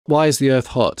Why is the Earth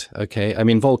hot? Okay, I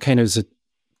mean, volcanoes are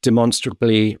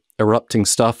demonstrably erupting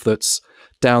stuff that's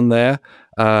down there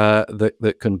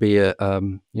that can be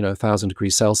 1,000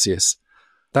 degrees Celsius.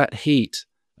 That heat,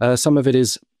 some of it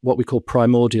is what we call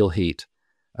primordial heat,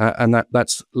 and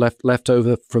that's left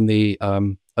over from the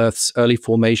Earth's early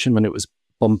formation when it was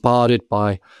bombarded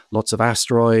by lots of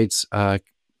asteroids, a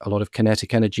lot of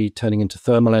kinetic energy turning into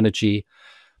thermal energy.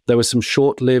 There were some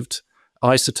short-lived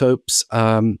isotopes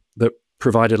that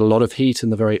provided a lot of heat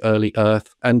in the very early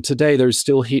Earth. And today there's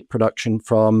still heat production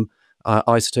from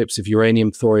isotopes of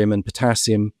uranium, thorium, and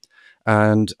potassium.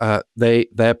 And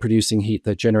they're producing heat,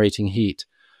 they're generating heat.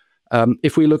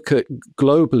 If we look at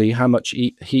globally how much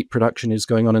heat production is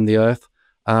going on in the Earth,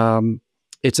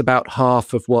 it's about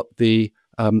half of what the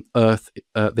Earth,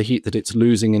 the heat that it's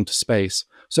losing into space.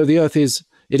 So the Earth is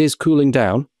cooling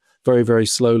down very, very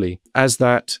slowly. As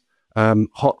that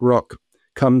hot rock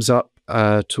comes up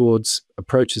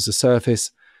approaches the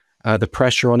surface, the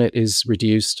pressure on it is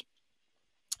reduced,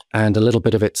 and a little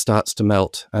bit of it starts to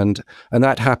melt. And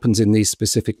that happens in these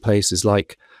specific places,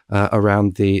 like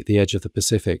around the edge of the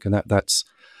Pacific. And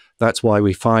that's why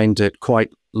we find it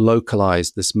quite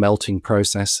localized, this melting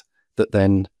process that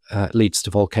then leads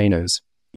to volcanoes.